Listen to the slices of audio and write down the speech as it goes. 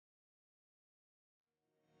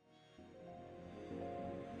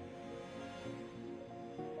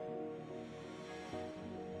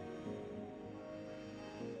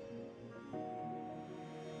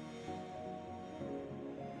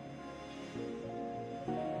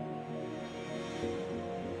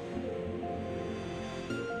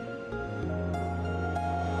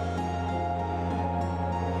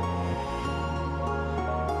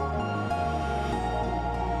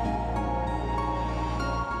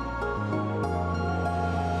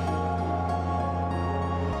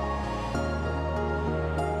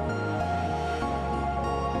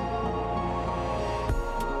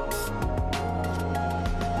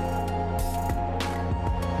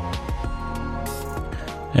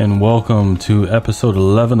and welcome to episode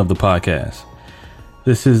 11 of the podcast.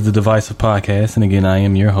 This is the Divisive Podcast, and again, I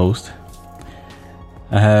am your host.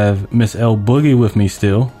 I have Miss L Boogie with me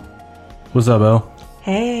still. What's up, L?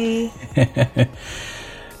 Hey.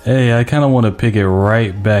 Hey, I kind of want to pick it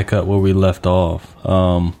right back up where we left off,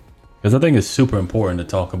 because I think it's super important to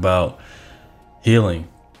talk about healing.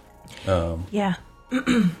 Yeah.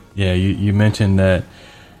 Yeah, you mentioned that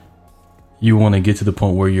you want to get to the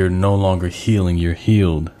point where you're no longer healing, you're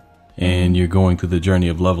healed, and you're going through the journey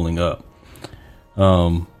of leveling up.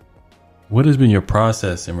 What has been your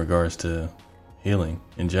process in regards to healing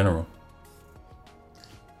in general?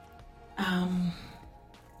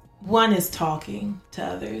 One is talking to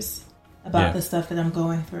others about the stuff that I'm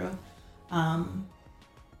going through.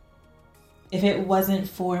 If it wasn't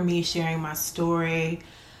for me sharing my story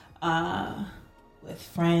with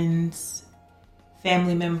friends,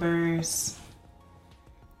 family members,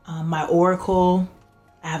 my oracle.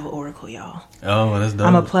 I have an oracle, y'all. Oh, that's dope.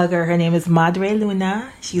 I'm a plugger. Her name is Madre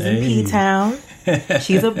Luna. She's in P-Town.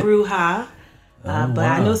 She's a bruja. But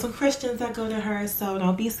wow. I know some Christians that go to her, so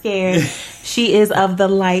don't be scared. She is of the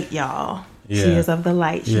light, y'all. Yeah. She is of the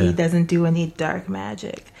light. She doesn't do any dark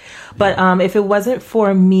magic. But if it wasn't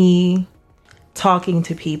for me talking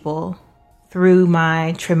to people through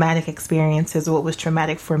my traumatic experiences, what was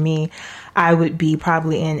traumatic for me, I would be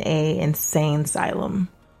probably in a insane asylum.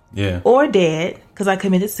 Yeah. Or dead, because I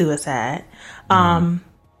committed suicide.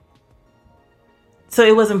 So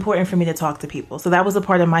it was important for me to talk to people. So that was a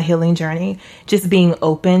part of my healing journey, just being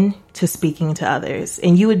open to speaking to others.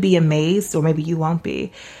 And you would be amazed, or maybe you won't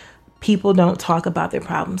be. People don't talk about their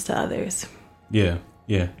problems to others. Yeah,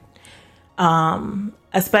 yeah.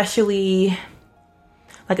 Especially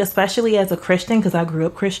as a Christian, because I grew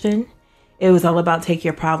up Christian, it was all about take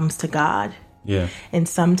your problems to God. Yeah. And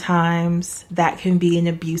sometimes that can be an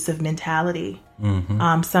abusive mentality.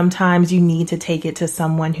 Mm-hmm. Sometimes you need to take it to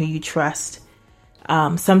someone who you trust.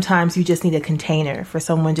 Sometimes you just need a container for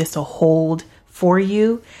someone just to hold for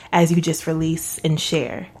you as you just release and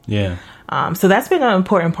share. Yeah. So that's been an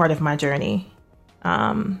important part of my journey.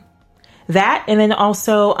 That, and then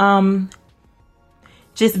also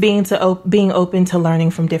just being open to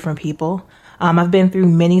learning from different people. I've been through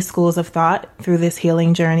many schools of thought through this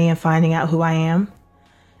healing journey and finding out who I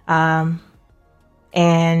am.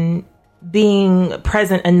 And being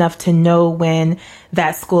present enough to know when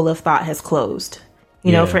that school of thought has closed.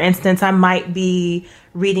 You know, for instance, I might be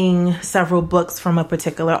reading several books from a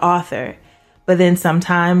particular author, but then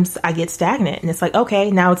sometimes I get stagnant and it's like, okay,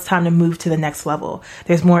 now it's time to move to the next level.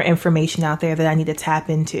 There's more information out there that I need to tap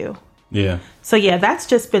into. Yeah. So yeah, that's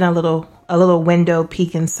just been a little window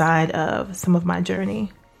peek inside of some of my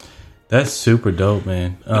journey. That's super dope,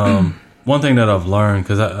 man. One thing that I've learned,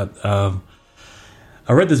 because I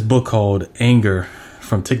read this book called Anger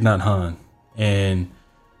from Thich Nhat Hanh, and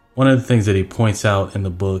one of the things that he points out in the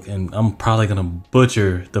book, and I'm probably going to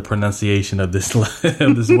butcher the pronunciation of this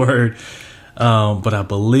of this word, but I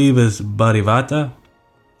believe it's Bhadivata.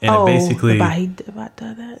 And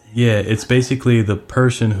it's basically the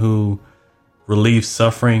person who relieves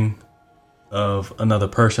suffering of another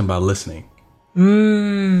person by listening.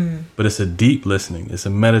 But it's a deep listening. It's a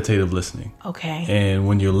meditative listening. Okay. And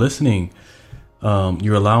when you're listening,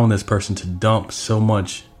 you're allowing this person to dump so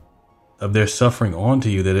much of their suffering onto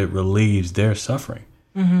you that it relieves their suffering.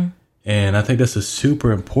 Mm-hmm. And I think that's a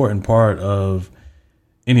super important part of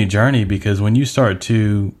any journey, because when you start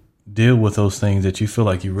to deal with those things that you feel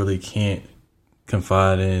like you really can't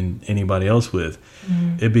confide in anybody else with,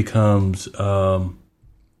 it becomes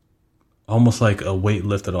almost like a weight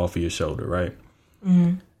lifted off of your shoulder, right?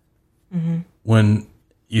 Mm-hmm. Mm-hmm. When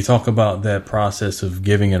you talk about that process of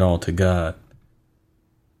giving it all to God,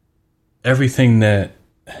 everything that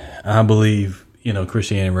I believe,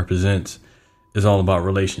 Christianity represents is all about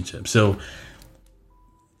relationships. So,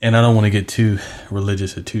 and I don't want to get too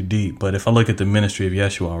religious or too deep, but if I look at the ministry of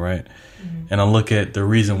Yeshua, right, and I look at the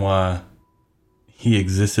reason why he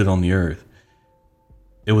existed on the earth,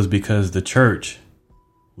 it was because the church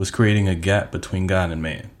was creating a gap between God and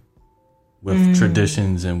man with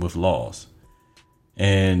traditions and with laws.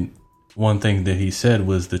 And one thing that he said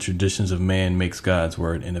was the traditions of man makes God's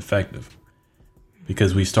word ineffective,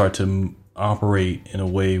 because we start to operate in a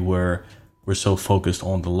way where we're so focused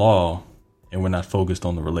on the law and we're not focused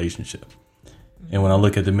on the relationship. And when I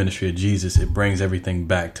look at the ministry of Jesus, it brings everything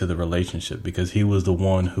back to the relationship, because he was the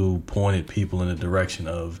one who pointed people in the direction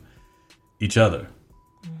of each other.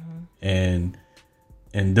 And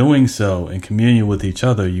in doing so, in communion with each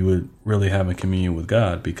other, you would really have a communion with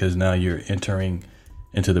God, because now you're entering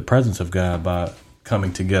into the presence of God by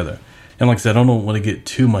coming together. And like I said, I don't want to get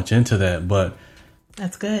too much into that, but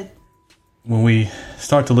That's good. When we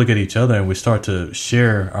start to look at each other and we start to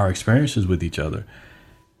share our experiences with each other,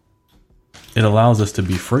 it allows us to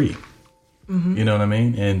be free. Mm-hmm. You know what I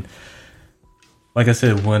mean? And like I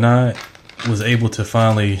said, when I was able to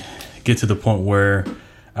finally get to the point where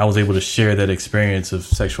I was able to share that experience of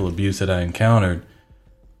sexual abuse that I encountered,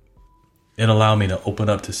 it allowed me to open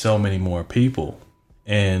up to so many more people.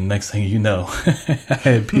 And next thing you know, I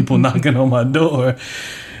had people knocking on my door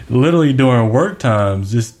literally during work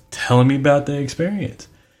times, just telling me about their experience.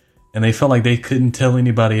 And they felt like they couldn't tell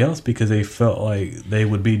anybody else because they felt like they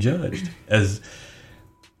would be judged, as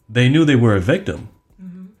they knew they were a victim,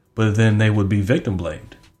 but then they would be victim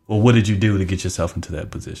blamed. Well, what did you do to get yourself into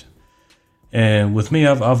that position? And with me,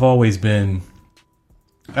 I've always been,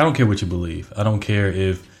 I don't care what you believe. I don't care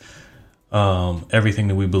if everything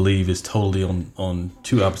that we believe is totally on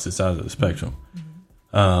two opposite sides of the spectrum.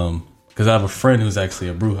 Because I have a friend who's actually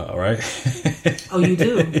a Bruja, right? Oh, you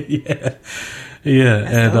do? Yeah.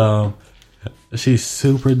 That's and she's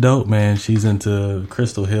super dope, man. She's into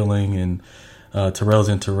crystal healing, and Terrell's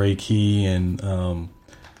into Reiki, and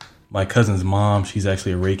my cousin's mom, she's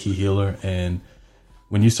actually a Reiki healer. And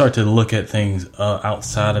when you start to look at things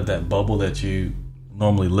outside of that bubble that you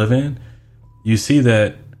normally live in, you see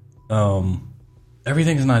that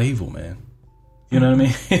everything is not evil, man. You know what I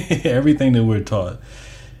mean? Everything that we're taught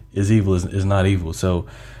is evil, is not evil. So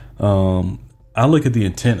I look at the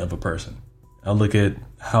intent of a person. I look at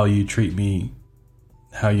how you treat me,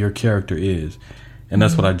 how your character is, and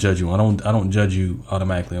that's what I judge you on. I don't judge you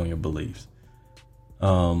automatically on your beliefs.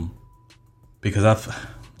 Because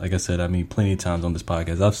like I said, I mean, plenty of times on this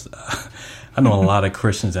podcast, I know a lot of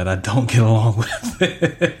Christians that I don't get along with.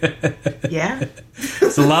 Yeah.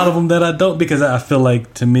 It's a lot of them that I don't, because I feel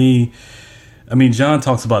like, to me, I mean, John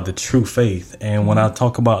talks about the true faith. And when I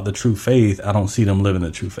talk about the true faith, I don't see them living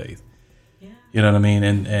the true faith. Yeah. You know what I mean?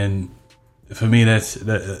 And for me, that's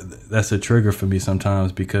a trigger for me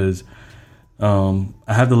sometimes, because I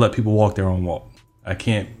have to let people walk their own walk. I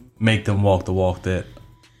can't make them walk the walk that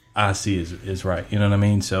I see is right. You know what I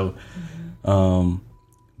mean? So,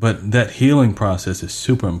 but that healing process is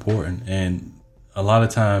super important. And a lot of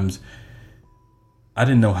times I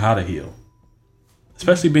didn't know how to heal,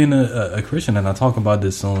 especially being a Christian. And I talk about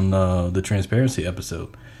this on the transparency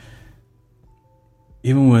episode.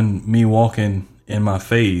 Even when me walking in my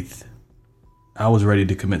faith, I was ready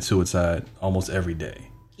to commit suicide almost every day.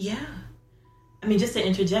 Yeah. I mean, just to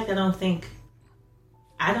interject, when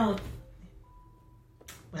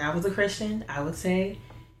I was a Christian, I would say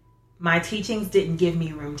my teachings didn't give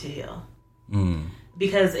me room to heal.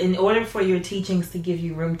 Because in order for your teachings to give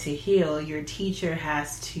you room to heal, your teacher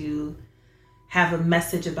has to have a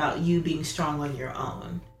message about you being strong on your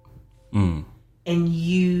own. And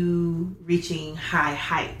you reaching high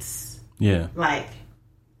heights. Yeah. Like,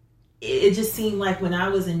 it just seemed like when I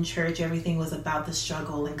was in church, everything was about the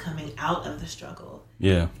struggle and coming out of the struggle.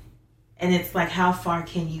 Yeah. And it's like, how far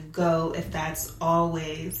can you go if that's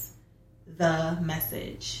always the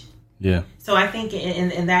message? Yeah. So I think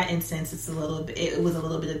in that instance, it was a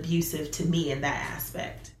little bit abusive to me in that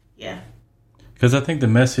aspect. Yeah. Because I think the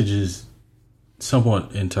message is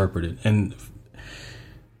somewhat interpreted and,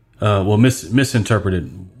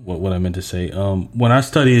 misinterpreted. What I meant to say. When I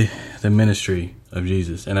study the ministry of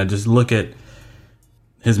Jesus and I just look at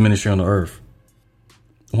his ministry on the earth,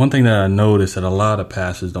 one thing that I noticed that a lot of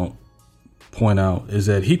pastors don't point out is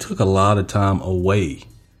that he took a lot of time away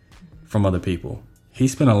from other people. He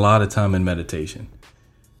spent a lot of time in meditation,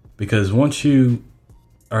 because once you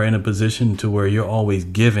are in a position to where you're always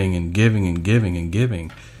giving and giving and giving and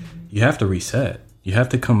giving, you have to reset. You have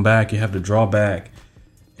to come back. You have to draw back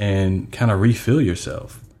and kind of refill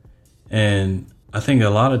yourself. And I think a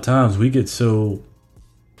lot of times we get so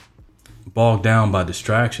bogged down by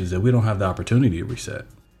distractions that we don't have the opportunity to reset.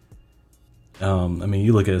 I mean,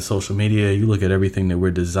 you look at social media, you look at everything that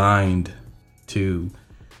we're designed to,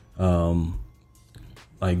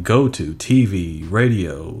 like go to TV,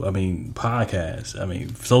 radio, I mean, podcasts, I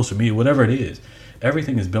mean, social media, whatever it is,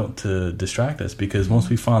 everything is built to distract us, because once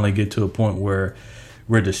we finally get to a point where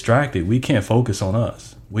we're distracted, we can't focus on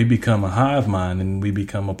us. We become a hive mind, and we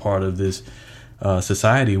become a part of this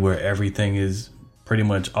society where everything is pretty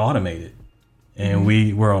much automated. And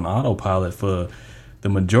we're on autopilot for the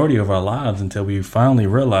majority of our lives until we finally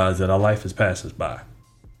realize that our life has passed us by.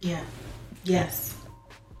 Yeah. Yes.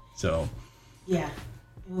 So. Yeah.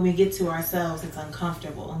 When we get to ourselves, it's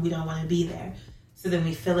uncomfortable and we don't want to be there. So then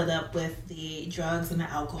we fill it up with the drugs and the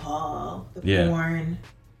alcohol, the porn.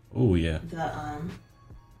 Oh, yeah.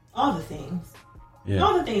 All the things. Yeah.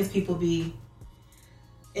 All the things people be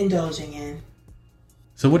indulging in.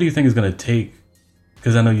 So what do you think is going to take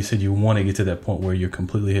Because I know you said you want to get to that point where you're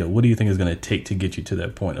completely healed. What do you think is going to take to get you to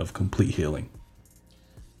that point of complete healing?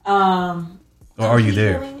 Or are you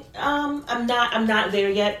there? Healing? I'm not there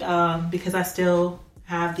yet because I still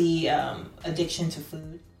have the addiction to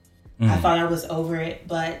food. I thought I was over it,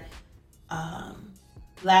 but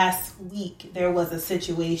last week there was a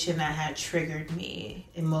situation that had triggered me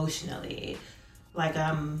emotionally. Like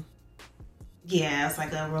it's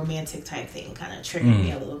like a romantic type thing, kind of triggered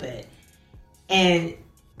me a little bit. And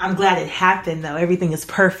I'm glad it happened, though. Everything happens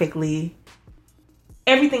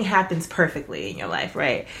perfectly in your life,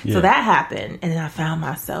 right? Yeah. So that happened, and then I found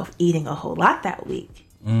myself eating a whole lot that week.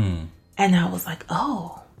 And I was like,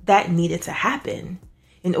 oh, that needed to happen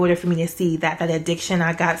in order for me to see that addiction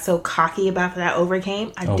I got so cocky about that I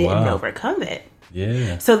overcame, I didn't overcome it.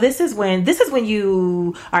 Yeah. So this is when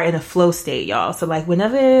you are in a flow state, y'all. So like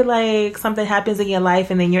whenever like something happens in your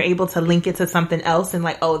life and then you're able to link it to something else and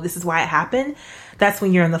like, oh, this is why it happened. That's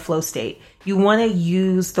when you're in the flow state. You want to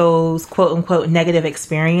use those quote unquote negative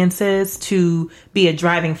experiences to be a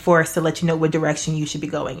driving force to let you know what direction you should be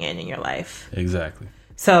going in your life. Exactly.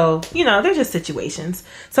 So, they're just situations.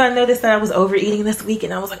 So I noticed that I was overeating this week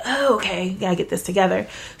and I was like, oh, okay, gotta get this together.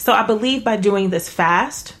 So I believe by doing this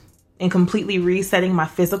fast and completely resetting my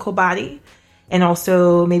physical body and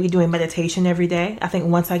also maybe doing meditation every day. I think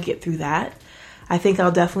once I get through that, I think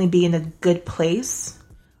I'll definitely be in a good place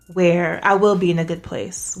where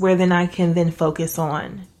then I can then focus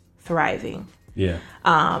on thriving. Yeah.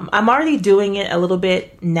 I'm already doing it a little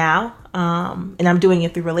bit now. And I'm doing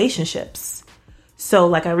it through relationships. So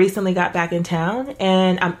like I recently got back in town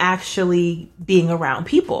and I'm actually being around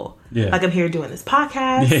people. Yeah. Like I'm here doing this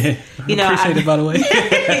podcast. Yeah. Appreciate it, by the way.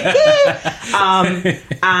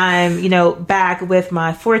 I'm, back with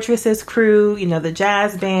my Fortresses crew, the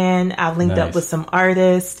jazz band. I've linked up with some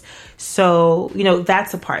artists. So,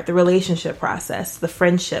 that's a part, the relationship process, the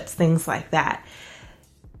friendships, things like that.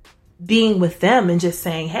 Being with them and just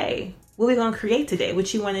saying, hey, what are we going to create today?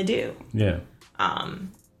 What you want to do? Yeah.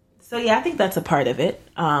 So yeah, I think that's a part of it.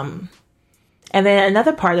 And then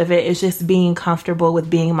another part of it is just being comfortable with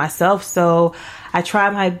being myself. So I try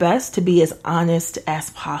my best to be as honest as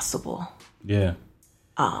possible. Yeah.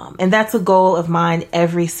 And that's a goal of mine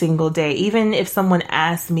every single day. Even if someone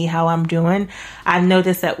asks me how I'm doing, I've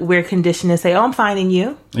noticed that we're conditioned to say, oh, I'm fine, and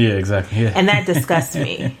you? Yeah, exactly. Yeah. And that disgusts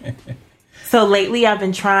me. So lately I've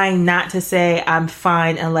been trying not to say I'm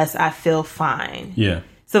fine unless I feel fine. Yeah.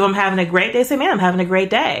 So if I'm having a great day, say, man, I'm having a great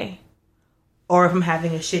day. Or if I'm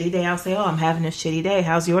having a shitty day, I'll say, oh, I'm having a shitty day.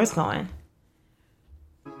 How's yours going?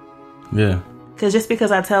 Yeah. Because just because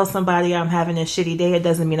I tell somebody I'm having a shitty day, it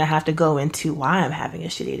doesn't mean I have to go into why I'm having a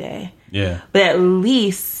shitty day. Yeah. But at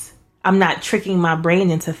least I'm not tricking my brain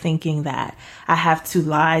into thinking that I have to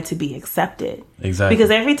lie to be accepted. Exactly. Because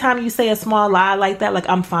every time you say a small lie like that, like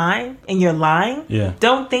I'm fine, and you're lying,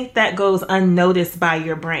 don't think that goes unnoticed by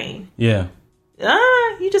your brain. Yeah.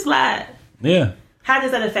 You just lied. Yeah. How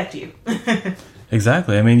does that affect you?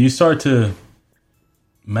 Exactly. I mean, you start to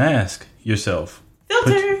mask yourself.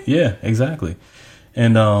 Filter. Yeah, exactly.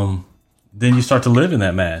 And then you start to live in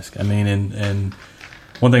that mask. I mean, and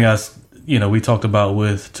one thing we talked about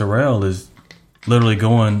with Terrell is literally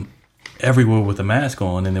going everywhere with a mask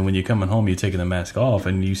on. And then when you're coming home, you're taking the mask off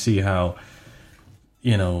and you see how,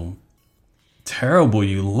 terrible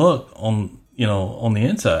you look on the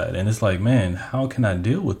inside. And it's like, man, how can I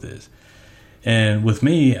deal with this? And with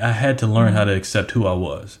me, I had to learn how to accept who I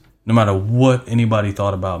was. No matter what anybody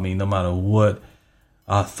thought about me, no matter what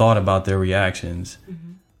I thought about their reactions,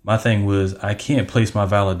 my thing was I can't place my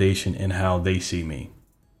validation in how they see me.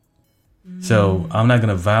 So I'm not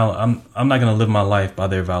gonna I'm not gonna live my life by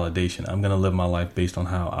their validation. I'm gonna live my life based on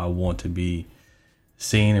how I want to be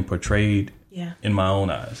seen and portrayed in my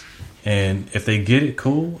own eyes. And if they get it,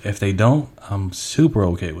 cool. If they don't, I'm super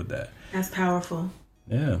okay with that. That's powerful.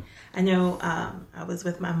 Yeah. I know I was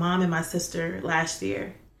with my mom and my sister last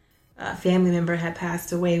year. A family member had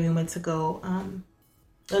passed away. We went to go,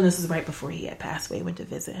 this was right before he had passed away. We went to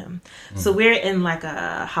visit him. So we're in like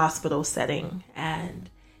a hospital setting, and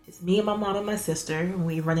it's me and my mom and my sister, and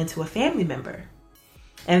we run into a family member.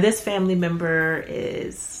 And this family member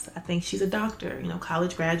is, I think she's a doctor,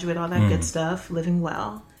 college graduate, all that good stuff, living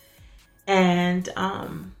well. And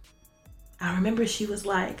I remember she was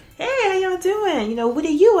like, hey, how y'all doing? What are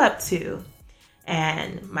you up to?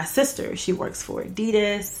 And my sister, she works for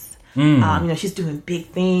Adidas. She's doing big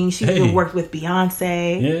things. She's even worked with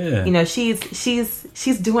Beyonce. Yeah.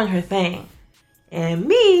 She's doing her thing. And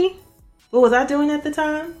me, what was I doing at the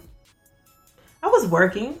time? I was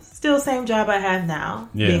working. Still same job I have now,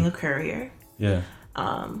 being a courier. Yeah.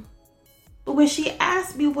 But when she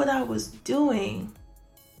asked me what I was doing,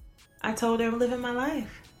 I told her I'm living my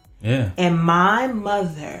life. Yeah. And my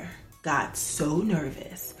mother got so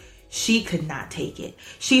nervous. She could not take it.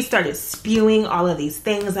 She started spewing all of these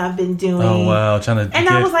things I've been doing. Oh, wow. I was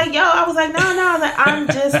like, no. I was like, I'm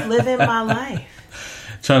just living my life.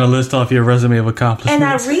 Trying to list off your resume of accomplishments. And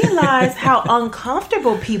I realized how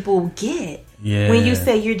uncomfortable people get when you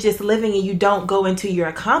say you're just living and you don't go into your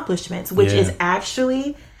accomplishments, which is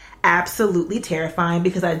actually absolutely terrifying,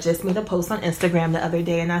 because I just made a post on Instagram the other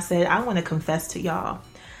day and I said, I want to confess to y'all.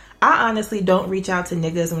 I honestly don't reach out to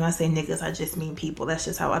niggas. When I say niggas, I just mean people. That's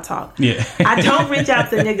just how I talk. Yeah. I don't reach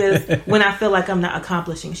out to niggas when I feel like I'm not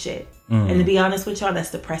accomplishing shit. And to be honest with y'all,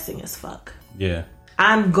 that's depressing as fuck. Yeah.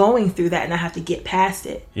 I'm going through that and I have to get past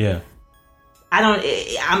it. Yeah.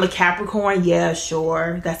 I'm a Capricorn. Yeah,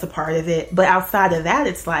 sure. That's a part of it. But outside of that,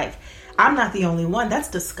 it's like, I'm not the only one. That's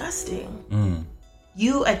disgusting.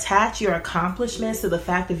 You attach your accomplishments to the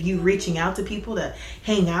fact of you reaching out to people to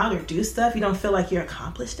hang out or do stuff. You don't feel like you're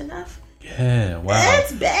accomplished enough. Yeah, wow.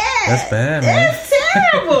 That's bad. That's bad, man. That's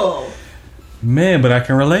terrible. Man, but I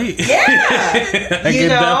can relate. Yeah. I can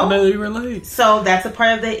definitely relate. So that's a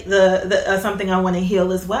part of the something I want to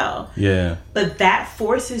heal as well. Yeah. But that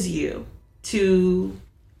forces you to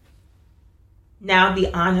now be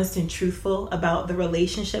honest and truthful about the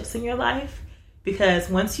relationships in your life. Because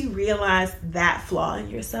once you realize that flaw in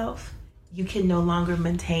yourself, you can no longer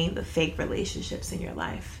maintain the fake relationships in your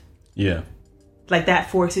life. Yeah. Like, that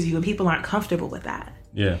forces you, and people aren't comfortable with that.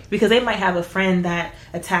 Yeah. Because they might have a friend that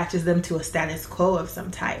attaches them to a status quo of some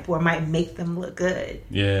type, or might make them look good.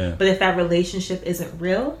 Yeah. But if that relationship isn't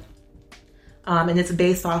real, and it's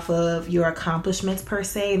based off of your accomplishments per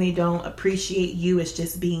se, and they don't appreciate you as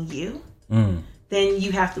just being you, then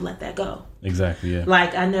you have to let that go. Exactly, yeah.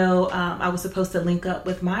 Like, I know I was supposed to link up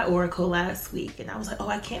with my Oracle last week, and I was like, oh,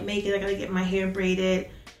 I can't make it. I got to get my hair braided.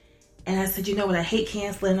 And I said, you know what? I hate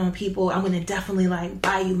canceling on people. I'm going to definitely, like,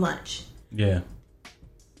 buy you lunch. Yeah.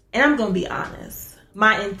 And I'm going to be honest.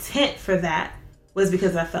 My intent for that was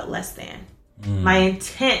because I felt less than. My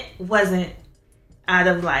intent wasn't out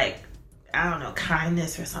of, like, I don't know,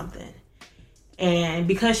 kindness or something. And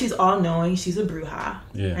because she's all-knowing, she's a bruja.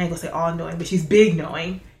 Yeah. I ain't going to say all-knowing, but she's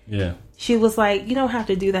big-knowing. Yeah. She was like, you don't have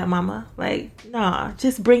to do that, mama. Like, nah,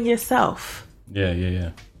 just bring yourself.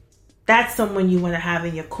 Yeah. That's someone you want to have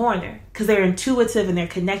in your corner, because they're intuitive and they're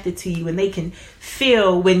connected to you, and they can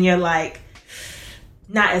feel when you're like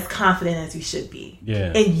not as confident as you should be.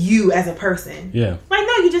 Yeah. And you as a person. Yeah. Like,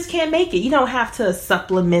 no, you just can't make it. You don't have to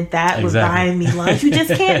supplement that with buying me lunch. You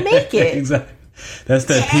just can't make it. Exactly. That's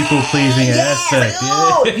that people-pleasing aspect.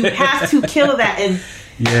 Oh, you have to kill that.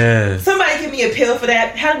 And somebody give me a pill for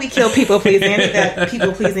that. How do we kill people-pleasing? I need that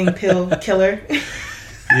people-pleasing pill killer.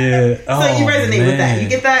 Yeah. So you resonate with that. You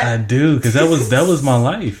get that? I do, because that was my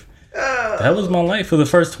life. That was my life for the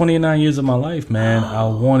first 29 years of my life, man. I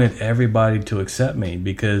wanted everybody to accept me,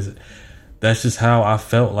 because that's just how I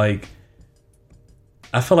felt like.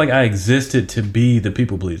 I felt like I existed to be the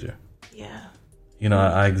people pleaser. Yeah. You know,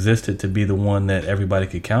 I existed to be the one that everybody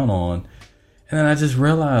could count on. And then I just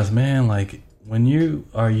realized, man, like, when you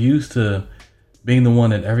are used to being the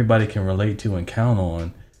one that everybody can relate to and count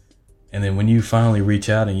on, and then when you finally reach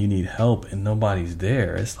out and you need help and nobody's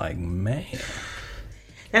there, it's like, man.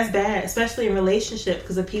 That's bad, especially in relationships,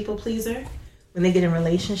 because a people pleaser, when they get in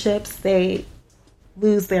relationships, they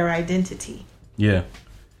lose their identity. Yeah.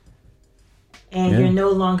 And you're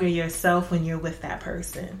no longer yourself when you're with that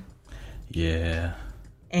person. Yeah.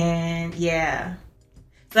 And so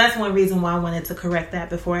that's one reason why I wanted to correct that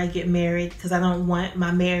before I get married, because I don't want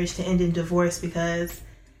my marriage to end in divorce because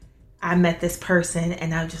I met this person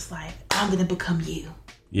and I'm just like, I'm going to become you.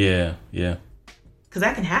 Yeah. Because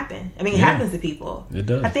that can happen. I mean, it happens to people. It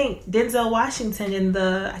does. I think Denzel Washington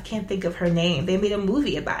I can't think of her name. They made a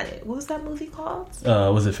movie about it. What was that movie called?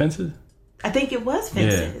 Was it Fences? I think it was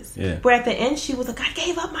Fences. Yeah. Where at the end she was like, I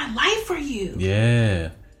gave up my life for you. Yeah.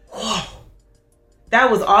 Whoa. That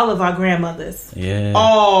was all of our grandmothers.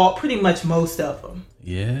 Yeah. Pretty much most of them.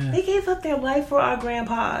 Yeah. They gave up their life for our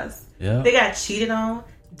grandpas. Yeah. They got cheated on,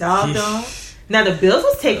 dogged on. Now the bills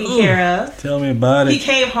was taken care of. Tell me about it. He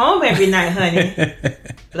came home every night, honey.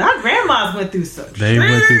 But our grandmas went through some They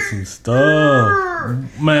went through some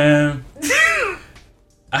stuff. Man.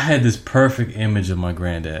 I had this perfect image of my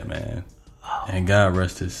granddad, man. And God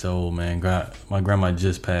rest his soul, man. My grandma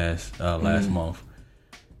just passed last month.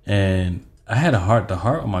 And I had a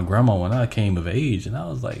heart-to-heart with my grandma when I came of age. And I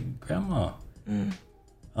was like, Grandma,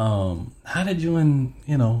 how did you and,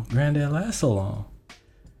 granddad last so long?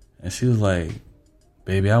 And she was like,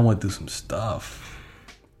 baby, I went through some stuff.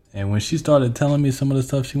 And when she started telling me some of the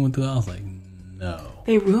stuff she went through, I was like, No.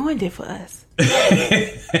 They ruined it for us.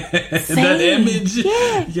 That image.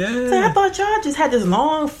 Yeah. So I thought y'all just had this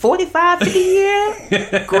long 45, 50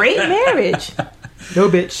 year great marriage. No,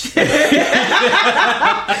 bitch.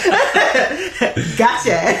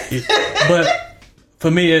 Gotcha. But for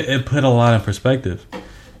me, it put a lot in perspective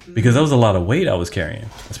because there was a lot of weight I was carrying,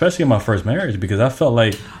 especially in my first marriage, because I felt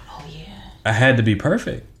like I had to be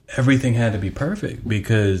perfect. Everything had to be perfect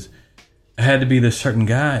because I had to be this certain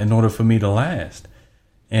guy in order for me to last.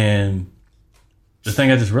 And the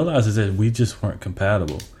thing I just realized is that we just weren't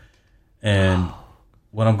compatible. And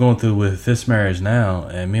what I'm going through with this marriage now,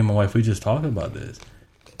 and me and my wife, we just talked about this.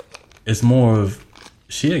 It's more of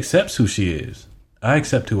she accepts who she is. I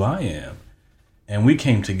accept who I am. And we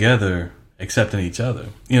came together accepting each other.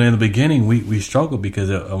 You know, in the beginning, we struggled because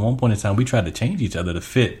at one point in time, we tried to change each other to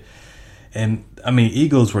fit. And I mean,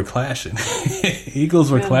 egos were clashing. Egos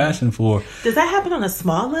were clashing for. Does that happen on a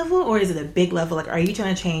small level or is it a big level? Like, are you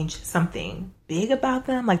trying to change something big about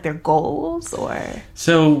them, like their goals or?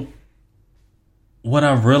 So, what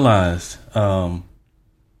I've realized, and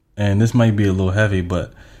this might be a little heavy,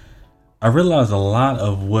 but I realized a lot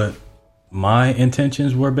of what my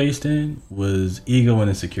intentions were based in was ego and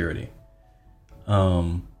insecurity.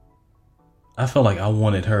 I felt like I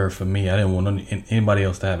wanted her for me. I didn't want anybody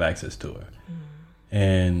else to have access to her.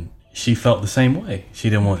 And she felt the same way. She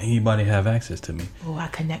didn't want anybody to have access to me. Oh, I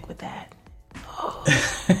connect with that. Oh.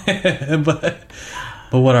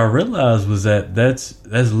 But what I realized was that that's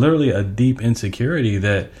literally a deep insecurity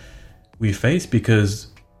that we face because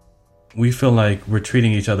we feel like we're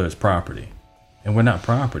treating each other as property. And we're not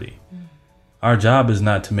property. Our job is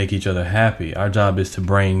not to make each other happy. Our job is to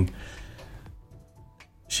bring...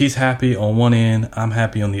 She's happy on one end, I'm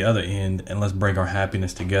happy on the other end, and let's bring our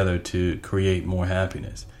happiness together to create more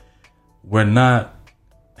happiness. We're not,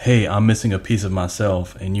 hey, I'm missing a piece of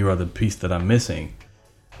myself and you are the piece that I'm missing.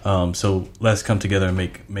 So let's come together and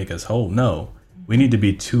make us whole. No, we need to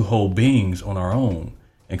be two whole beings on our own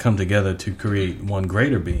and come together to create one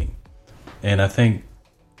greater being. And I think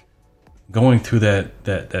going through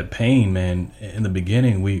that pain, man, in the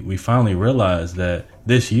beginning, we finally realized that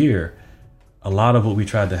this year, a lot of what we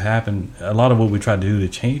tried to do to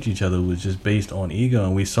change each other was just based on ego.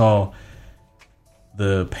 And we saw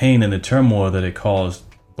the pain and the turmoil that it caused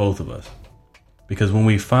both of us. Because when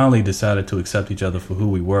we finally decided to accept each other for who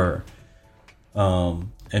we were,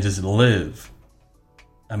 and just live,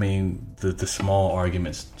 I mean, the small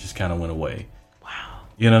arguments just kind of went away. Wow.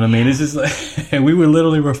 You know what I mean? It's just like, and we were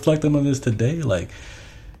literally reflecting on this today. Like,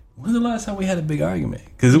 when's the last time we had a big argument?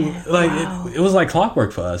 Because it was like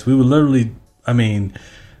clockwork for us. We would literally, I mean,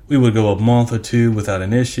 we would go a month or two without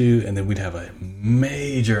an issue, and then we'd have a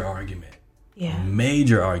major argument. Yeah. A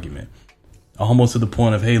major argument. Almost to the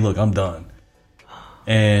point of, hey, look, I'm done.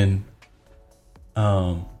 And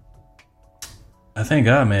I thank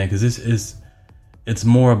God, man, because it's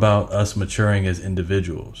more about us maturing as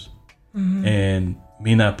individuals. Mm-hmm. And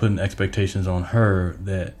me not putting expectations on her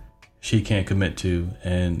that she can't commit to,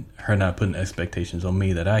 and her not putting expectations on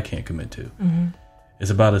me that I can't commit to. Mm-hmm. It's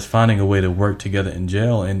about us finding a way to work together in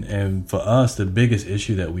jail. And for us, the biggest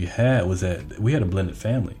issue that we had was that we had a blended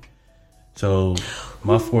family. So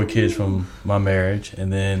my 4 kids from my marriage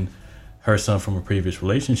and then her son from a previous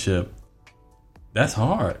relationship, that's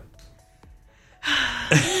hard.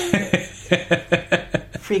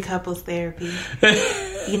 Free couples therapy.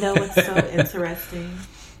 You know what's so interesting?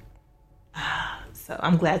 So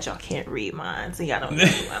I'm glad y'all can't read mine, so y'all don't know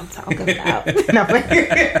what I'm talking about.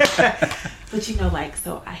 But you know, like,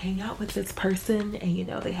 so I hang out with this person and, you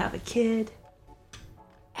know, they have a kid.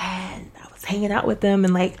 And I was hanging out with them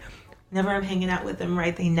and, like, whenever I'm hanging out with them,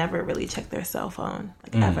 right, they never really check their cell phone,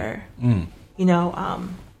 like, ever. You know,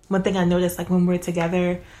 one thing I noticed, like, when we're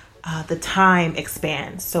together, the time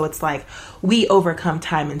expands. So it's like we overcome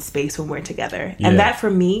time and space when we're together. Yeah. And that,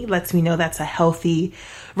 for me, lets me know that's a healthy,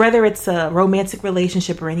 whether it's a romantic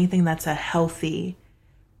relationship or anything, that's a healthy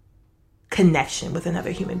connection with another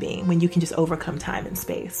human being when you can just overcome time and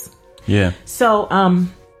space. Yeah. So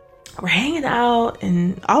we're hanging out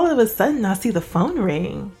and all of a sudden I see the phone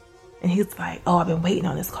ring and he's like, oh, I've been waiting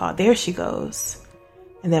on this call. There she goes.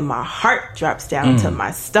 And then my heart drops down to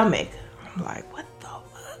my stomach. I'm like, what the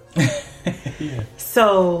fuck? Yeah.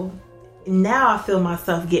 So now I feel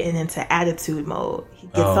myself getting into attitude mode. He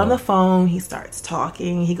gets on the phone. He starts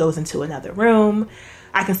talking. He goes into another room.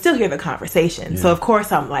 I can still hear the conversation. Yeah. So, of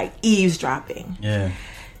course, I'm like eavesdropping. Yeah.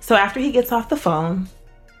 So after he gets off the phone,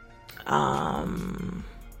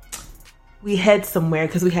 we head somewhere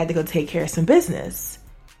because we had to go take care of some business.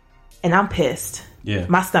 And I'm pissed. Yeah.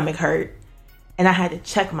 My stomach hurt. And I had to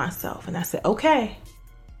check myself. And I said, okay,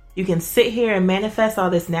 You can sit here and manifest all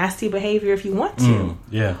this nasty behavior if you want to.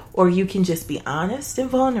 Yeah. Or you can just be honest and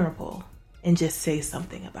vulnerable and just say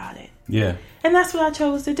something about it. Yeah. And that's what I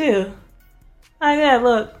chose to do. Like, yeah,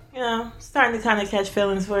 look, starting to kind of catch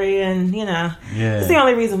feelings for you, and, it's the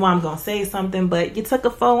only reason why I'm going to say something, but you took a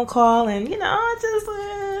phone call, and, it just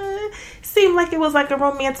seemed like it was like a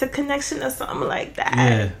romantic connection or something like that.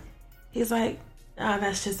 Yeah. He's like, oh,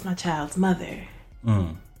 that's just my child's mother.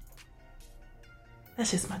 That's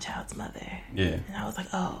just my child's mother. Yeah. And I was like,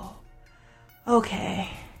 oh, okay.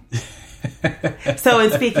 So in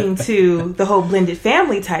speaking to the whole blended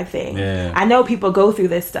family type thing, I know people go through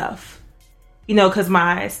this stuff, because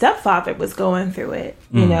my stepfather was going through it.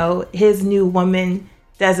 His new woman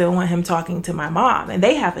doesn't want him talking to my mom, and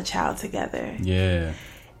they have a child together. Yeah.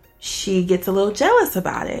 She gets a little jealous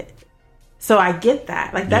about it. So I get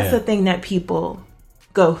that. Like, that's the thing that people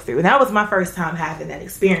go through. And that was my first time having that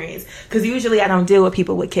experience. Because usually I don't deal with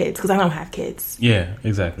people with kids because I don't have kids. Yeah,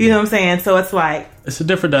 exactly. You know what I'm saying? So it's like, it's a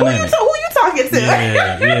different dynamic. Who you talking to?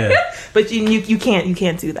 Yeah. But you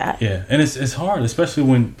can't do that. Yeah, and it's hard, especially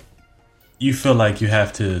when you feel like you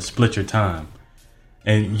have to split your time,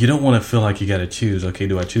 and you don't want to feel like you got to choose. Okay,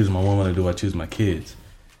 do I choose my woman or do I choose my kids?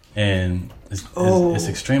 And it's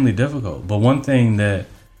extremely difficult. But one thing that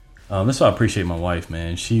that's why I appreciate my wife,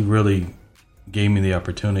 man. She really gave me the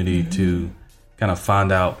opportunity to kind of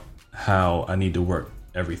find out how I need to work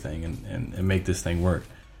everything and make this thing work.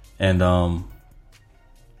 And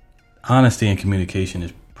honesty and communication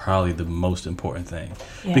is probably the most important thing.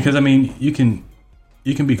 Yeah. Because,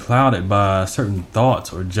 you can be clouded by certain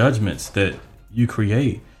thoughts or judgments that you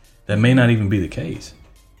create that may not even be the case.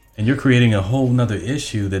 And you're creating a whole nother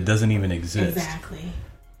issue that doesn't even exist. Exactly.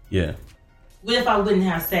 Yeah. What if I wouldn't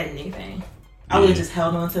have said anything? I would have just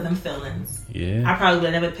held on to them feelings. Yeah. I probably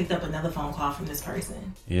would have never picked up another phone call from this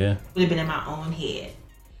person. Yeah. Would have been in my own head.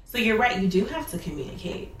 So you're right. You do have to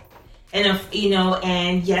communicate. And if,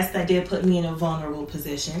 and yes, that did put me in a vulnerable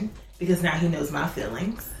position because now he knows my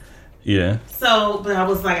feelings. Yeah. So, but I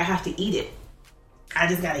was like, I have to eat it. I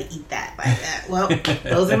just got to eat that like that. Well,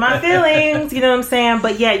 those are my feelings. You know what I'm saying?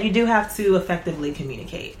 But yeah, you do have to effectively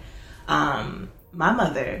communicate. My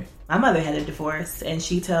mother had a divorce, and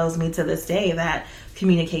she tells me to this day that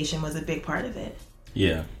communication was a big part of it.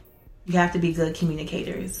 Yeah. You have to be good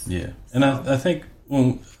communicators. Yeah. And I think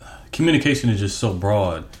communication is just so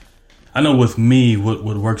broad. I know with me, what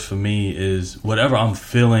works for me is whatever I'm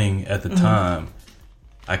feeling at the time,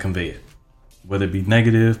 I convey it. Whether it be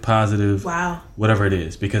negative, positive, whatever it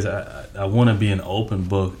is. Because I want to be an open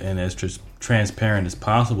book and as transparent as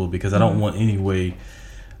possible, because I don't want I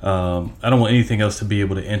don't want anything else to be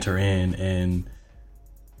able to enter in and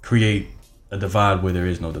create a divide where there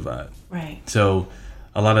is no divide. Right. So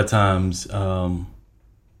a lot of times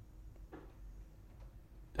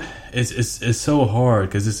it's so hard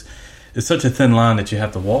because it's such a thin line that you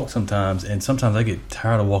have to walk sometimes. And sometimes I get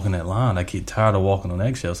tired of walking that line. I get tired of walking on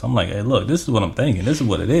eggshells. So I'm like, hey, look, this is what I'm thinking. This is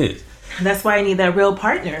what it is. That's why I need that real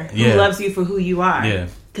partner who loves you for who you are. Yeah.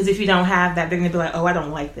 Because if you don't have that, they're going to be like, oh, I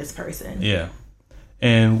don't like this person. Yeah.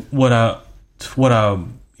 And what I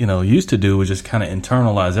used to do was just kind of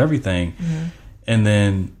internalize everything. And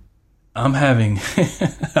then I'm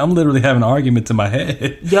literally having arguments in my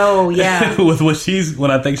head. Yo, yeah. with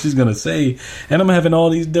what I think she's going to say. And I'm having all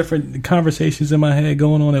these different conversations in my head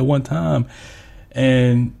going on at one time.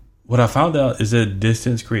 And what I found out is that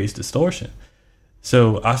distance creates distortion.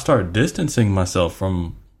 So I start distancing myself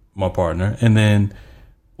from my partner. And then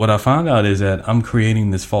what I found out is that I'm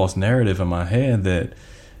creating this false narrative in my head that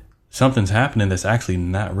something's happening that's actually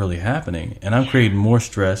not really happening. And I'm creating more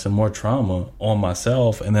stress and more trauma on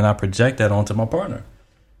myself. And then I project that onto my partner.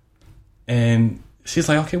 And she's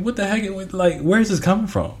like, okay, what the heck? Like, where is this coming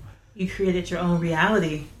from? You created your own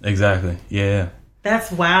reality. Exactly. Yeah.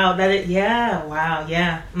 That's wild. Wow.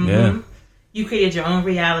 Yeah. Yeah. You created your own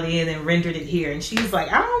reality and then rendered it here. And she's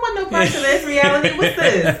like, I don't want no parts of this reality. What's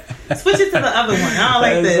this? Switch it to the other one. I don't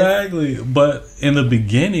like this. Exactly. But in the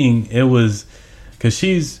beginning, it was because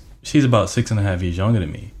she's about 6.5 years younger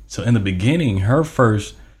than me. So in the beginning, her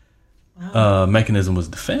first mechanism was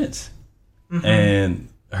defense. And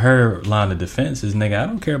her line of defense is, nigga, I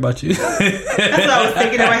don't care about you. That's what I was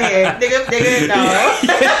thinking in my head. Nigga,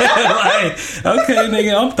 no. Okay,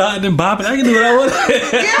 nigga, I'm thotting and bopping. I can do what I want.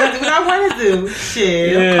 Yeah, do what I want to do.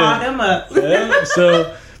 Shit, call him up.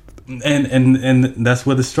 So, and that's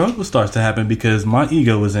where the struggle starts to happen because my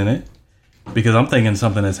ego is in it. Because I'm thinking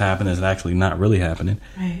something that's happening is actually not really happening.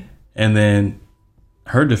 Right. And then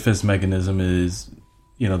her defense mechanism is,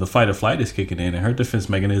 the fight or flight is kicking in. And her defense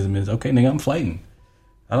mechanism is, okay, nigga, I'm fighting.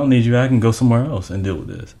 I don't need you. I can go somewhere else and deal with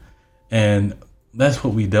this. And that's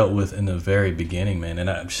what we dealt with in the very beginning, man. And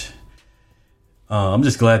I'm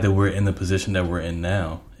just glad that we're in the position that we're in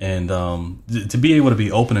now. And to be able to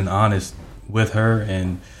be open and honest with her,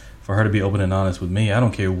 and for her to be open and honest with me, I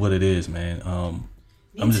don't care what it is, man.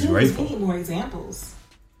 I'm just grateful. We need more examples.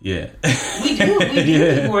 Yeah. We do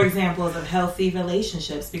need more examples of healthy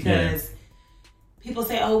relationships, because people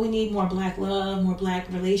say, oh, we need more Black love, more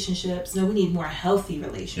Black relationships. No, we need more healthy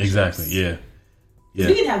relationships. Exactly, yeah. Yeah.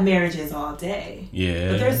 We can have marriages all day.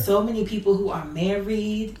 Yeah. But there's so many people who are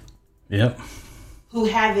married. Yep. Who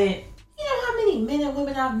haven't, you know how many men and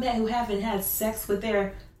women I've met who haven't had sex with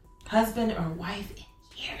their husband or wife in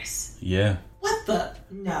years? Yeah. What the?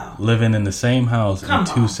 No. Living in the same house in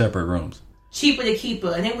two separate rooms. Cheaper to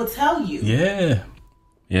keeper, and they will tell you. Yeah.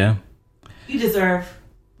 Yeah. We deserve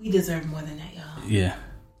more than that, y'all. Yeah.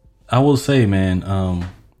 I will say, man,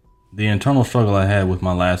 the internal struggle I had with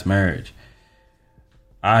my last marriage,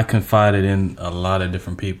 I confided in a lot of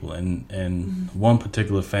different people, and one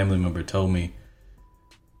particular family member told me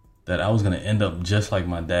that I was going to end up just like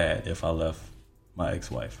my dad if I left my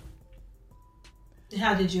ex-wife.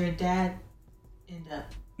 How did your dad end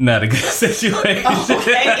up? Not a good situation.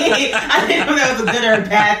 Okay. I didn't know that was a good or a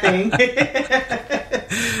bad thing.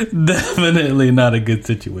 Definitely not a good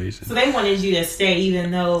situation. So they wanted you to stay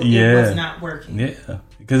even though it was not working. Yeah,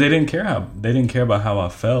 because they didn't care about how I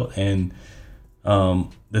felt, and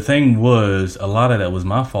the thing was, a lot of that was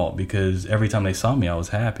my fault, because every time they saw me, I was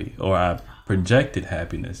happy, or I projected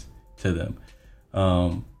happiness to them.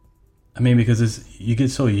 I mean, because you get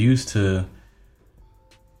so used to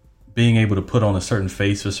being able to put on a certain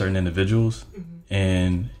face for certain individuals,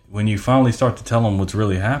 and when you finally start to tell them what's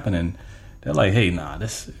really happening, they're like, "Hey, nah,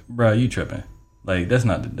 bro, you tripping? Like, that's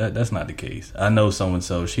not the case. I know so and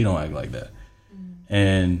so, she don't act like that."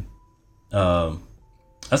 And I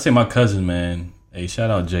say my cousin, man. Hey, shout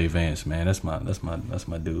out Jay Vance, man. That's my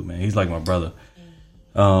dude, man. He's like my brother.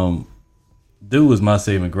 Dude was my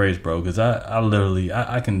saving grace, bro, because I literally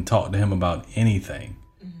can talk to him about anything,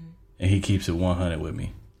 and he keeps it 100 with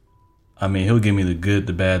me. I mean, he'll give me the good,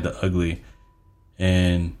 the bad, the ugly,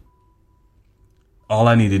 and all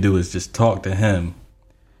I need to do is just talk to him.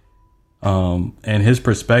 And his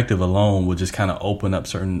perspective alone will just kind of open up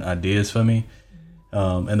certain ideas for me.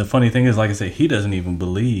 And the funny thing is, like I said, he doesn't even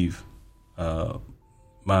believe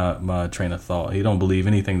my train of thought. He don't believe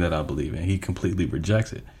anything that I believe in. He completely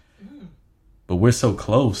rejects it. But we're so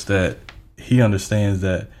close that he understands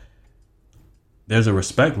that there's a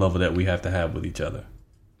respect level that we have to have with each other.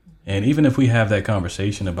 And even if we have that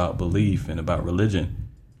conversation about belief and about religion,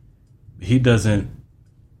 he doesn't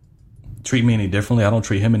treat me any differently. I don't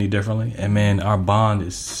treat him any differently. And man, our bond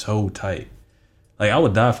is so tight. Like, I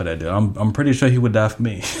would die for that dude. I'm pretty sure he would die for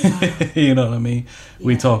me. You know what I mean? Yeah.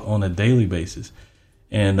 We talk on a daily basis.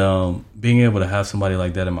 And being able to have somebody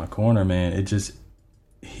like that in my corner, man,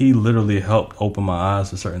 he literally helped open my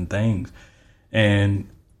eyes to certain things. And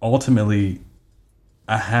ultimately,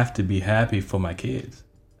 I have to be happy for my kids.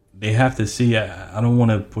 They have to see, I don't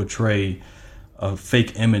want to portray a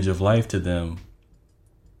fake image of life to them.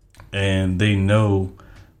 And they know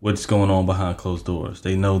what's going on behind closed doors.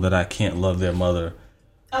 They know that I can't love their mother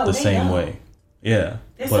the same way. Yeah.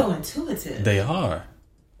 They're so intuitive. They are.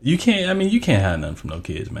 You can't hide nothing from no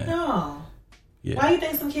kids, man. No. Yeah. Why do you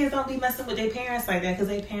think some kids don't be messing with their parents like that? Because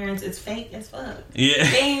their parents is fake as fuck. Yeah.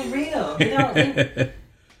 They ain't real. They don't.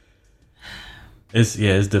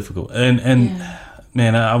 It's difficult. And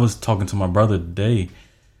man, I was talking to my brother today.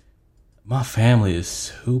 My family is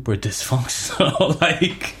super dysfunctional.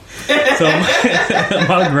 Like, so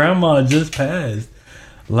my grandma just passed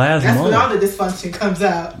last month. That's when all the dysfunction comes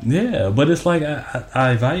out. Yeah, but it's like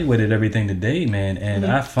I evaluated everything today, man, and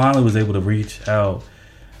I finally was able to reach out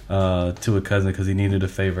to a cousin because he needed a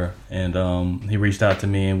favor, and he reached out to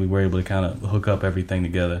me, and we were able to kind of hook up everything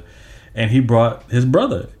together. And he brought his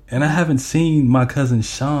brother, and I haven't seen my cousin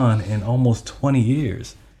Sean in almost 20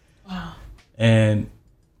 years. Wow. And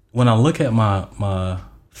when I look at my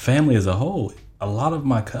family as a whole, a lot of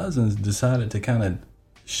my cousins decided to kind of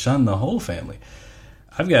shun the whole family.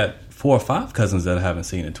 I've got 4 or 5 cousins that I haven't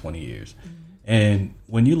seen in 20 years. And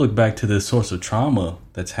when you look back to the source of trauma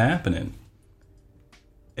that's happening,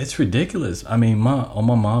 it's ridiculous. I mean, on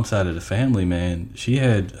my mom's side of the family, man, she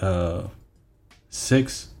had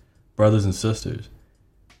 6 brothers and sisters.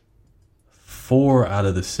 4 out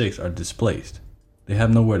of the 6 are displaced. They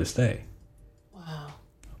have nowhere to stay. Wow.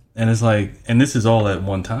 And it's like, and this is all at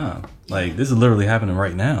one time. Like, this is literally happening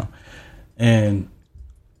right now. And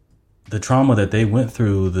the trauma that they went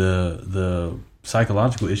through, the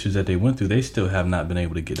psychological issues that they went through, they still have not been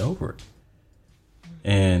able to get over it.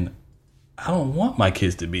 And I don't want my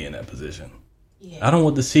kids to be in that position. Yeah. I don't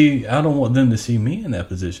want them to see me in that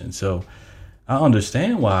position. So I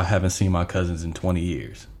understand why I haven't seen my cousins in 20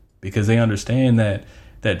 years, because they understand that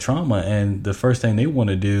trauma, and the first thing they want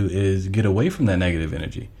to do is get away from that negative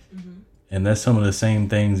energy. Mm-hmm. And that's some of the same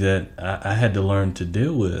things that I had to learn to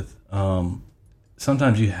deal with.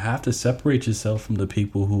 Sometimes you have to separate yourself from the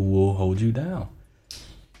people who will hold you down.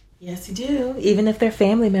 Yes, you do. Even if they're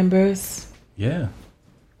family members. Yeah.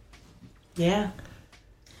 Yeah.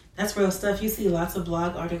 That's real stuff. You see lots of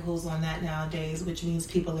blog articles on that nowadays, which means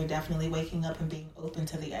people are definitely waking up and being open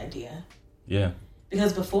to the idea. Yeah.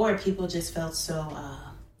 Because before, people just felt so,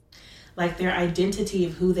 like their identity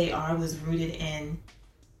of who they are was rooted in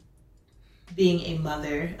being a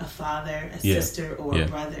mother, a father, a sister, or a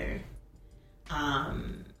brother.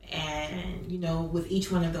 And, you know, with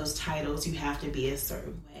each one of those titles, you have to be a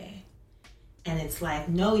certain way. And it's like,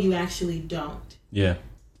 no, you actually don't. Yeah.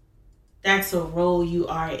 That's a role you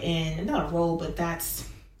are in. Not a role, but that's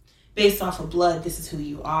based off of blood. This is who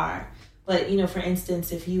you are. But, you know, for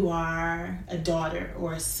instance, if you are a daughter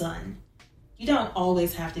or a son, you don't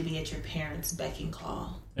always have to be at your parents' beck and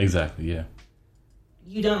call. Exactly, yeah.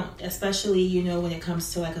 You don't, especially, you know, when it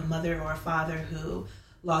comes to like a mother or a father who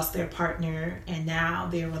lost their partner and now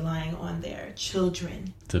they're relying on their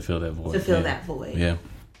children to fill that void. That void. Yeah.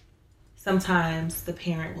 Sometimes the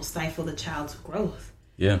parent will stifle the child's growth.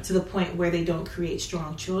 Yeah. To the point where they don't create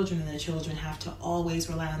strong children, and the children have to always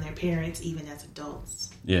rely on their parents, even as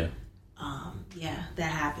adults. Yeah. Yeah,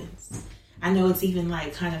 that happens. I know it's even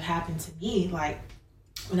like kind of happened to me, like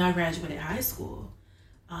when I graduated high school,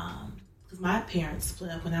 because my parents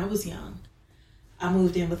split up when I was young. I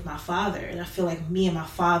moved in with my father, and I feel like me and my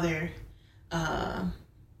father, on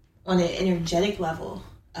an energetic level,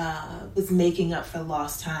 was making up for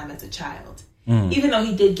lost time as a child. Even though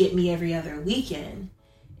he did get me every other weekend,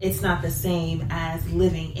 it's not the same as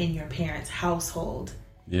living in your parents' household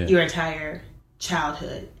your entire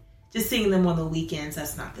childhood. Just seeing them on the weekends,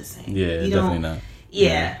 that's not the same. Yeah, definitely not.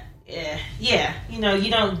 Yeah. You know, you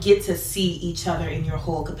don't get to see each other in your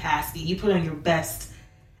whole capacity. You put on your best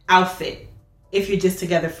outfit if you're just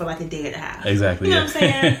together for like a day and a half. Exactly. You know what I'm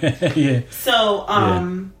saying? Yeah. So,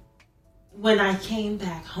 when I came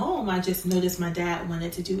back home, I just noticed my dad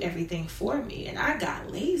wanted to do everything for me, and I got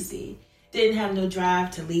lazy. Didn't have no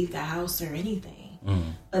drive to leave the house or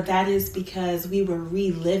anything. But that is because we were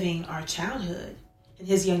reliving our childhood in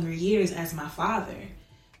his younger years as my father.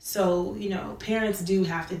 So, you know, parents do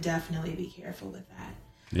have to definitely be careful with that.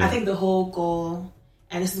 Yeah. I think the whole goal,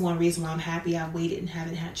 and this is one reason why I'm happy I've waited and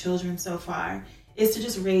haven't had children so far, is to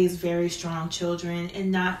just raise very strong children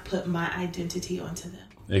and not put my identity onto them.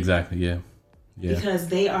 Exactly, yeah. Because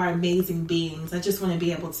they are amazing beings. I just want to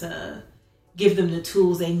be able to give them the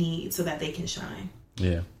tools they need so that they can shine.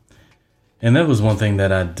 Yeah. And that was one thing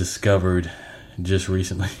that I discovered just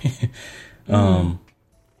recently.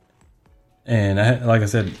 And like I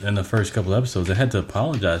said in the first couple of episodes, I had to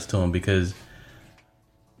apologize to him because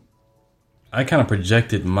I kind of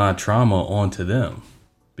projected my trauma onto them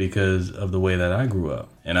because of the way that I grew up.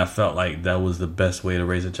 And I felt like that was the best way to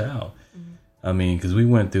raise a child. I mean, because we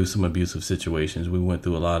went through some abusive situations. We went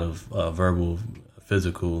through a lot of verbal,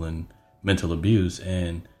 physical, and mental abuse.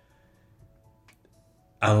 And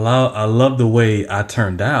I love the way I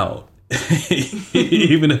turned out.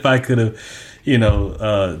 Even if I could have,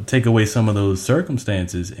 take away some of those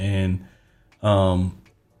circumstances. And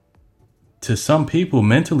to some people,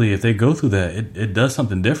 mentally, if they go through that, it does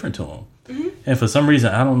something different to them. Mm-hmm. And for some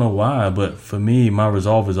reason, I don't know why, but for me, my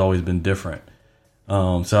resolve has always been different.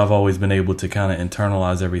 So I've always been able to kind of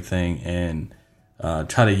internalize everything and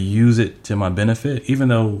try to use it to my benefit, even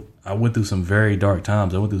though I went through some very dark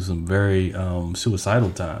times. I went through some very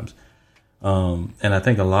suicidal times. And I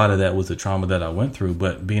think a lot of that was the trauma that I went through.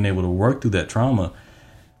 But being able to work through that trauma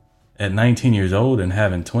at 19 years old and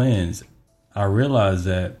having twins, I realized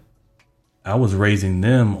that I was raising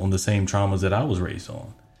them on the same traumas that I was raised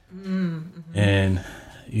on. Mm-hmm. And,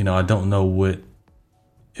 I don't know what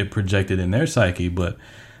it projected in their psyche, but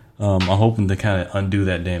I'm hoping to kind of undo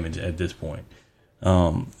that damage at this point.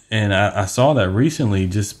 And I saw that recently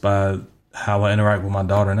just by how I interact with my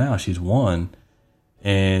daughter now. She's 1,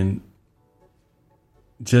 and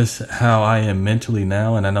just how I am mentally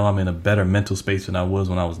now, and I know I'm in a better mental space than I was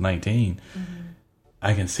when I was 19. Mm-hmm.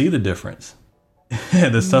 I can see the difference.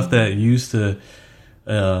 The stuff that used to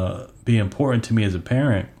be important to me as a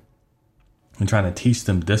parent and trying to teach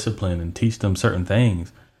them discipline and teach them certain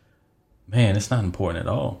things, man, it's not important at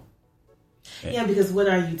all. Yeah, because what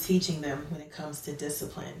are you teaching them when it comes to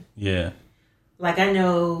discipline? Yeah. Like, I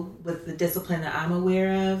know with the discipline that I'm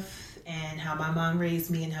aware of and how my mom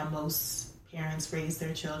raised me and how most parents raise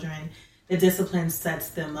their children, the discipline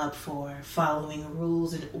sets them up for following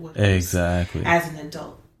rules and orders. Exactly. As an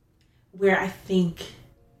adult. Where I think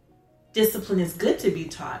discipline is good to be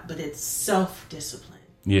taught, but it's self-discipline.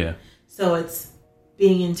 Yeah. So it's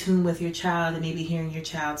being in tune with your child and maybe hearing your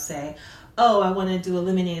child say, oh, I want to do a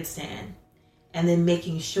lemonade stand. And then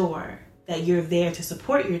making sure that you're there to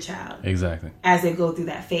support your child. Exactly. As they go through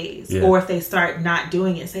that phase. Yeah. Or if they start not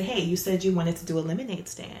doing it, say, hey, you said you wanted to do a lemonade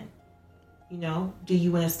stand. You know, do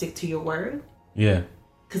you want to stick to your word? Yeah.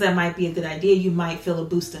 Because that might be a good idea. You might feel a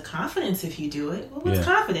boost of confidence if you do it. Well, what's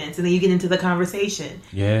confidence? And then you get into the conversation.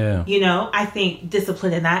 Yeah. You know, I think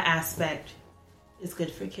discipline in that aspect is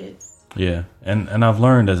good for kids. Yeah. And I've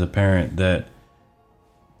learned as a parent that,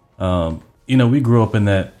 you know, we grew up in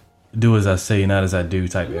that do as I say, not as I do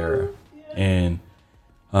type era. Yeah. And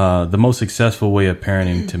the most successful way of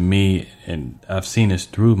parenting to me, and I've seen this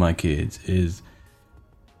through my kids, is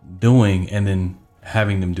doing and then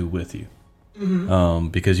having them do with you. Mm-hmm.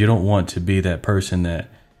 Because you don't want to be that person that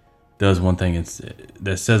does one thing and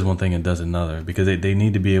that says one thing and does another, because they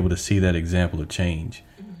need to be able to see that example of change.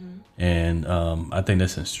 Mm-hmm. And I think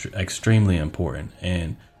that's extremely important.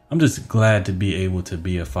 And I'm just glad to be able to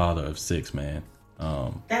be a father of 6, man.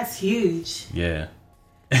 That's huge. Yeah.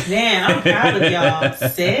 Man, I'm proud of y'all.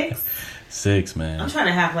 6? 6, man. I'm trying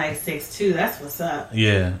to have like 6 too. That's what's up.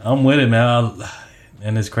 Yeah, I'm with it, man.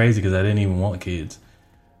 And it's crazy because I didn't even want kids.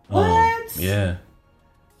 What? Yeah.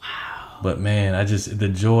 Wow. But man, the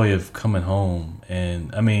joy of coming home,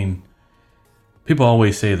 and I mean, people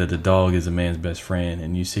always say that the dog is a man's best friend,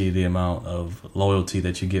 and you see the amount of loyalty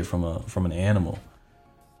that you get from an animal.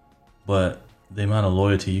 But the amount of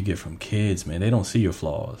loyalty you get from kids, man, they don't see your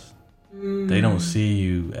flaws. They don't see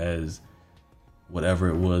you as whatever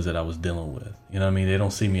it was that I was dealing with. You know what I mean? They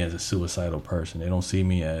don't see me as a suicidal person. They don't see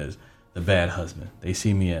me as the bad husband. They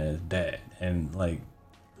see me as dad. And like,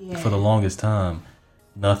 for the longest time,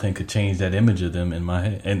 nothing could change that image of them in my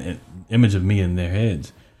head, and image of me in their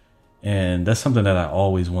heads. And that's something that I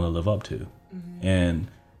always want to live up to. Mm-hmm. And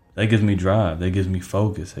that gives me drive. That gives me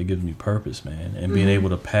focus. That gives me purpose, man. And being able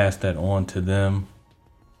to pass that on to them,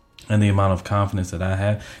 and the amount of confidence that I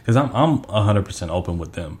have, because I'm 100% open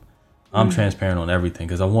with them. I'm transparent on everything,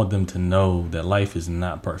 because I want them to know that life is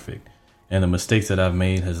not perfect, and the mistakes that I've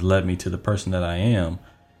made has led me to the person that I am.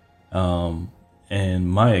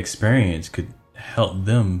 And my experience could help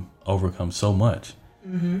them overcome so much.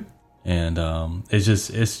 Mm-hmm. And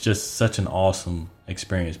it's just such an awesome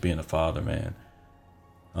experience being a father, man.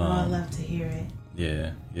 I love to hear it.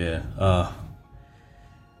 Yeah.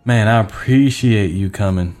 Man, I appreciate you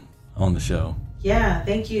coming on the show. Yeah,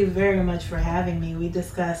 thank you very much for having me. We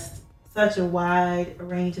discussed such a wide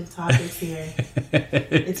range of topics here.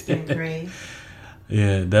 It's been great.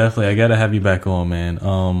 Yeah, definitely. I gotta have you back on, man.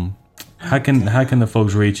 How can the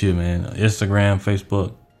folks reach you, man? Instagram,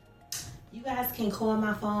 Facebook? You guys can call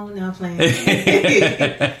my phone. No, I'm playing.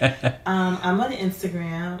 I'm on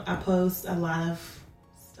Instagram. I post a lot of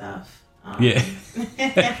stuff.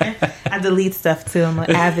 I delete stuff too. I'm an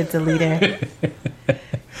avid deleter.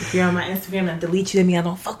 If you're on my Instagram and I delete you, that means I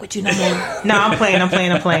don't fuck with you no more. No, I'm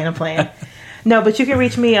playing. No, but you can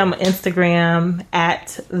reach me on Instagram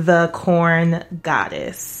at The Corn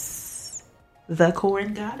Goddess. The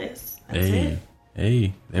Corn Goddess. That's it.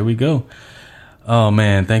 Hey, there we go. Oh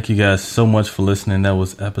man, thank you guys so much for listening. That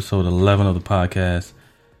was episode 11 of the podcast.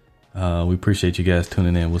 We appreciate you guys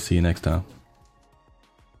tuning in. We'll see you next time.